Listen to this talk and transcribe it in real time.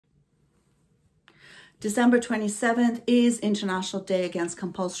December 27th is International Day Against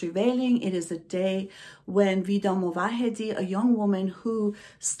Compulsory Veiling. It is a day when Vida Movahed, a young woman who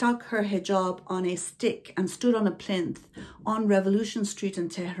stuck her hijab on a stick and stood on a plinth on Revolution Street in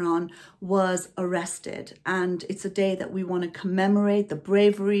Tehran, was arrested. And it's a day that we want to commemorate the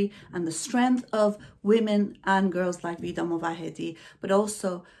bravery and the strength of women and girls like Vida Movahed, but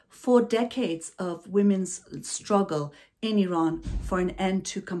also 4 decades of women's struggle in Iran for an end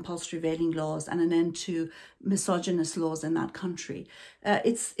to compulsory veiling laws and an end to misogynist laws in that country.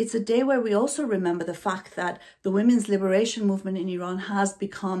 It's a day where we also remember the fact that the women's liberation movement in Iran has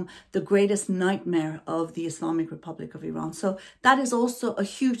become the greatest nightmare of the Islamic Republic of Iran. So that is also a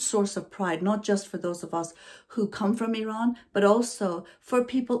huge source of pride, not just for those of us who come from Iran, but also for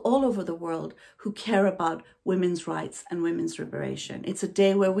people all over the world who care about women's rights and women's liberation. It's a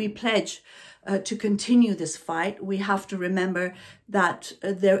day where we pledge to continue this fight. We have to remember that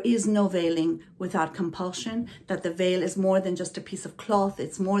there is no veiling without compulsion, that the veil is more than just a piece of cloth.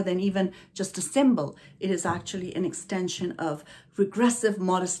 It's more than even just a symbol. It is actually an extension of regressive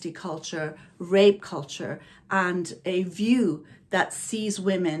modesty culture, rape culture, and a view that sees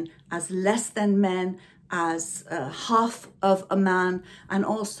women as less than men, as half of a man, and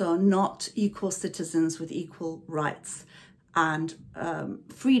also not equal citizens with equal rights and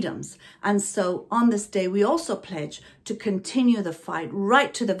freedoms. And so on this day, we also pledge to continue the fight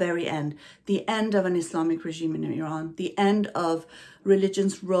right to the very end, the end of an Islamic regime in Iran, the end of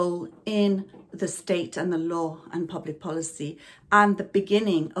religion's role in the state and the law and public policy, and the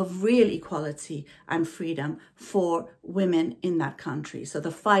beginning of real equality and freedom for women in that country. So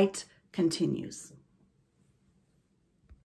the fight continues.